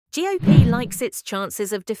GOP likes its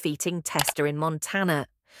chances of defeating Tester in Montana.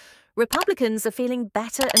 Republicans are feeling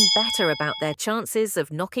better and better about their chances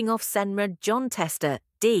of knocking off Senator Jon Tester,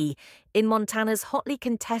 D, in Montana's hotly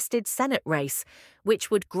contested Senate race,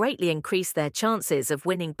 which would greatly increase their chances of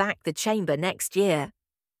winning back the chamber next year.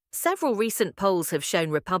 Several recent polls have shown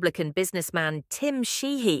Republican businessman Tim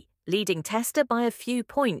Sheehy leading Tester by a few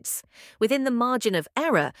points, within the margin of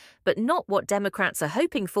error, but not what Democrats are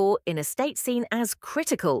hoping for in a state seen as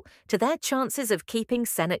critical to their chances of keeping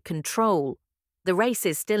Senate control. The race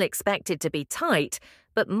is still expected to be tight,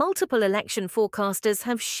 but multiple election forecasters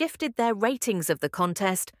have shifted their ratings of the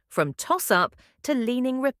contest from toss-up to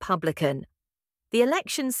leaning Republican. The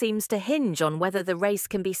election seems to hinge on whether the race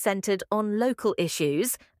can be centered on local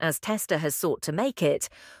issues, as Tester has sought to make it,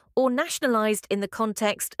 or nationalized in the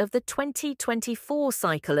context of the 2024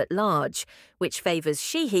 cycle at large, which favors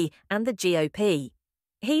Sheehy and the GOP.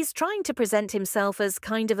 He's trying to present himself as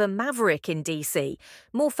kind of a maverick in D.C.,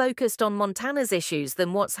 more focused on Montana's issues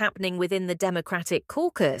than what's happening within the Democratic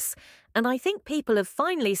caucus. And I think people have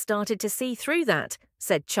finally started to see through that,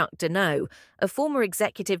 said Chuck Deneau, a former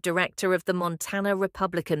executive director of the Montana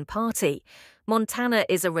Republican Party. Montana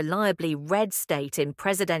is a reliably red state in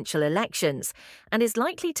presidential elections and is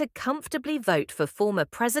likely to comfortably vote for former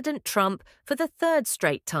President Trump for the third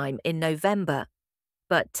straight time in November.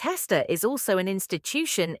 But Tester is also an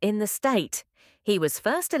institution in the state. He was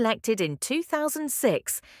first elected in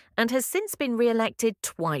 2006 and has since been re-elected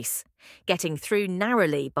twice, getting through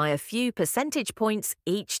narrowly by a few percentage points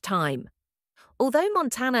each time. Although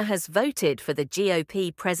Montana has voted for the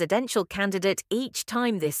GOP presidential candidate each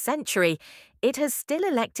time this century, it has still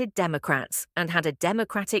elected Democrats and had a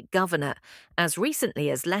Democratic governor as recently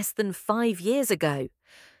as less than 5 years ago.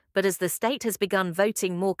 But as the state has begun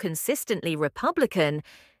voting more consistently Republican,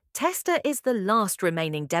 Tester is the last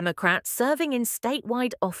remaining Democrat serving in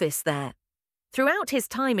statewide office there. Throughout his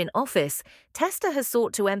time in office, Tester has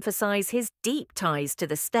sought to emphasize his deep ties to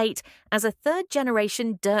the state as a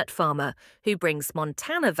third-generation dirt farmer who brings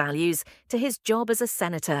Montana values to his job as a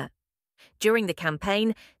senator. During the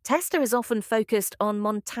campaign, Tester has often focused on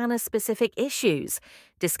Montana-specific issues,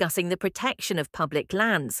 discussing the protection of public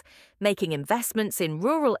lands, making investments in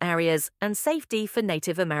rural areas and safety for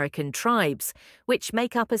Native American tribes, which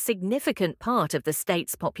make up a significant part of the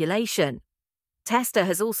state's population. Tester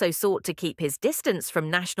has also sought to keep his distance from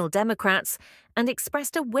national Democrats and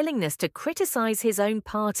expressed a willingness to criticize his own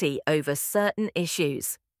party over certain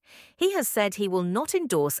issues. He has said he will not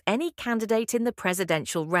endorse any candidate in the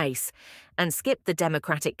presidential race and skipped the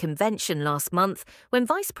Democratic convention last month when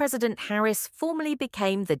Vice President Harris formally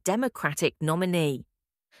became the Democratic nominee.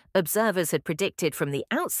 Observers had predicted from the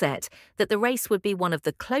outset that the race would be one of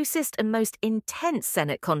the closest and most intense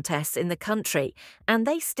Senate contests in the country, and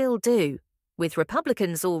they still do. With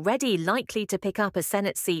Republicans already likely to pick up a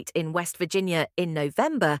Senate seat in West Virginia in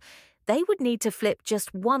November, they would need to flip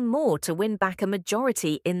just one more to win back a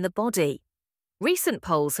majority in the body. Recent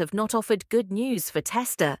polls have not offered good news for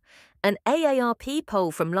Tester. An AARP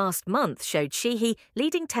poll from last month showed Sheehy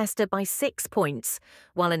leading Tester by 6 points,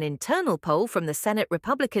 while an internal poll from the Senate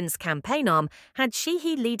Republicans' campaign arm had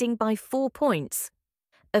Sheehy leading by 4 points.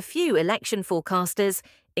 A few election forecasters,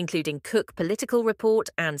 including Cook Political Report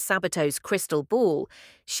and Sabato's Crystal Ball,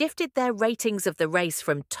 shifted their ratings of the race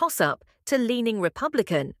from toss-up to leaning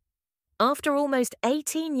Republican. After almost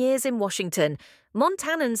 18 years in Washington,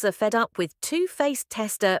 Montanans are fed up with two-faced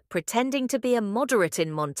Tester pretending to be a moderate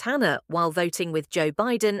in Montana while voting with Joe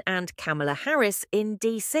Biden and Kamala Harris in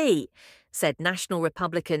D.C., said National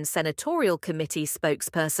Republican Senatorial Committee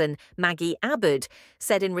spokesperson Maggie Abbott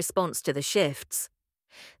said in response to the shifts.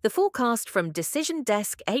 The forecast from Decision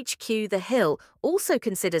Desk HQ The Hill also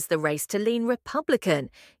considers the race to lean Republican,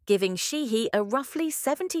 giving Sheehy a roughly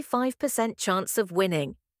 75% chance of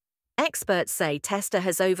winning. Experts say Tester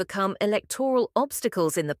has overcome electoral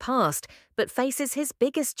obstacles in the past, but faces his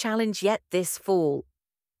biggest challenge yet this fall.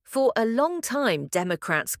 For a long time,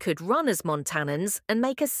 Democrats could run as Montanans and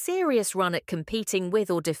make a serious run at competing with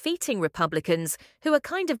or defeating Republicans who are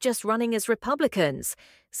kind of just running as Republicans,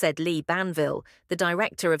 said Lee Banville, the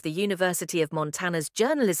director of the University of Montana's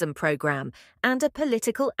journalism program and a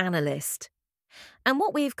political analyst. And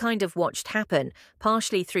what we've kind of watched happen,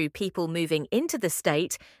 partially through people moving into the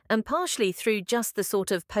state and partially through just the sort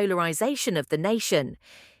of polarization of the nation,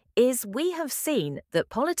 is we have seen that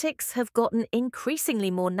politics have gotten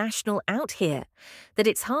increasingly more national out here, that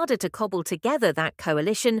it's harder to cobble together that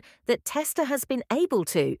coalition that Tester has been able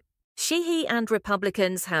to. Sheehy and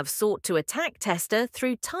Republicans have sought to attack Tester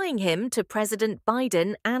through tying him to President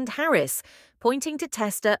Biden and Harris, pointing to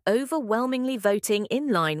Tester overwhelmingly voting in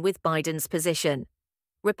line with Biden's position.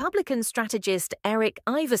 Republican strategist Eric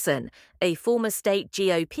Iverson, a former state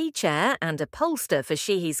GOP chair and a pollster for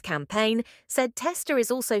Sheehy's campaign, said Tester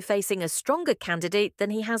is also facing a stronger candidate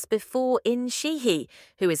than he has before in Sheehy,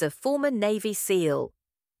 who is a former Navy SEAL.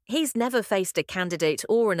 He's never faced a candidate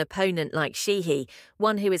or an opponent like Sheehy,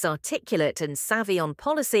 one who is articulate and savvy on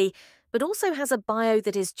policy, but also has a bio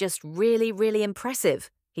that is just really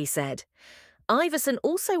impressive, he said. Iverson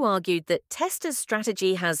also argued that Tester's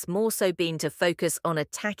strategy has more so been to focus on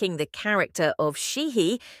attacking the character of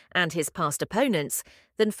Sheehy and his past opponents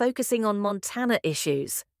than focusing on Montana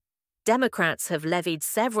issues. Democrats have levied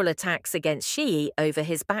several attacks against Sheehy over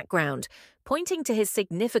his background, pointing to his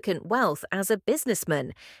significant wealth as a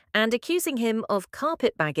businessman and accusing him of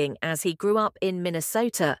carpetbagging as he grew up in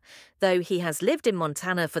Minnesota, though he has lived in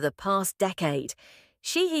Montana for the past decade.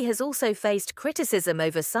 Sheehy has also faced criticism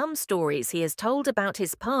over some stories he has told about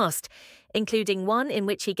his past, including one in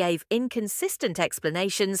which he gave inconsistent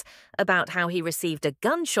explanations about how he received a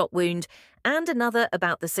gunshot wound and another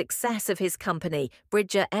about the success of his company,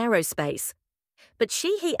 Bridger Aerospace. But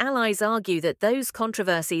Sheehy allies argue that those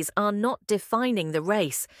controversies are not defining the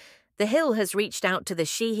race. The Hill has reached out to the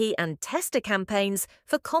Sheehy and Tester campaigns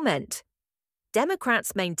for comment.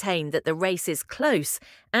 Democrats maintain that the race is close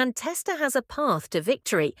and Tester has a path to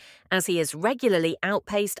victory, as he has regularly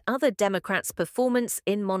outpaced other Democrats' performance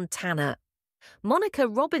in Montana. Monica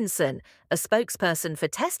Robinson, a spokesperson for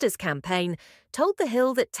Tester's campaign, told The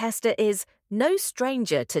Hill that Tester is no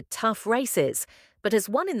stranger to tough races, but has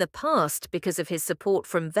won in the past because of his support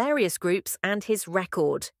from various groups and his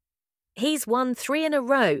record. He's won 3 in a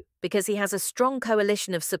row because he has a strong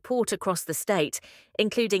coalition of support across the state,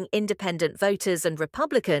 including independent voters and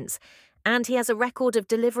Republicans, and he has a record of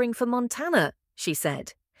delivering for Montana, she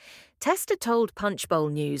said. Tester told Punchbowl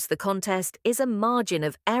News the contest is a margin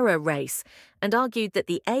of error race and argued that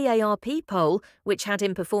the AARP poll, which had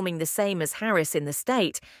him performing the same as Harris in the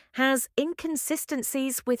state, has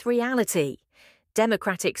inconsistencies with reality.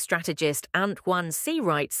 Democratic strategist Antwan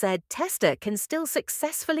Seawright said Tester can still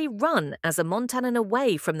successfully run as a Montanan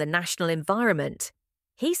away from the national environment.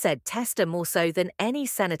 He said Tester more so than any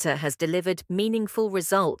senator has delivered meaningful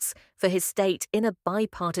results for his state in a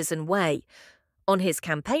bipartisan way. On his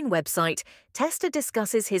campaign website, Tester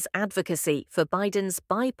discusses his advocacy for Biden's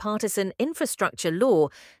bipartisan infrastructure law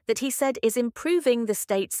that he said is improving the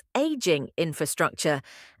state's aging infrastructure,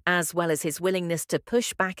 as well as his willingness to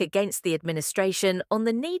push back against the administration on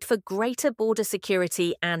the need for greater border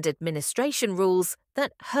security and administration rules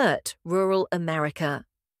that hurt rural America.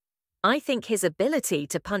 I think his ability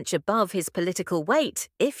to punch above his political weight,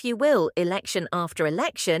 if you will, election after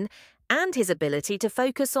election, and his ability to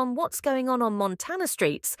focus on what's going on Montana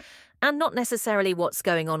streets and not necessarily what's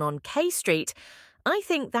going on K Street, I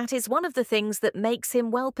think that is one of the things that makes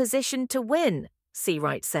him well positioned to win,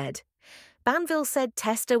 Seawright said. Banville said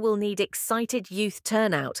Tester will need excited youth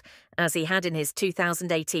turnout, as he had in his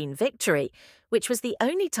 2018 victory, which was the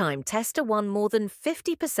only time Tester won more than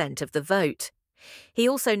 50% of the vote. He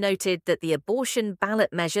also noted that the abortion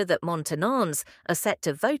ballot measure that Montanans are set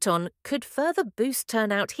to vote on could further boost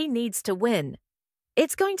turnout he needs to win.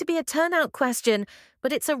 It's going to be a turnout question,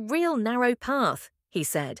 but it's a real narrow path, he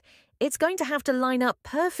said. It's going to have to line up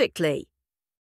perfectly.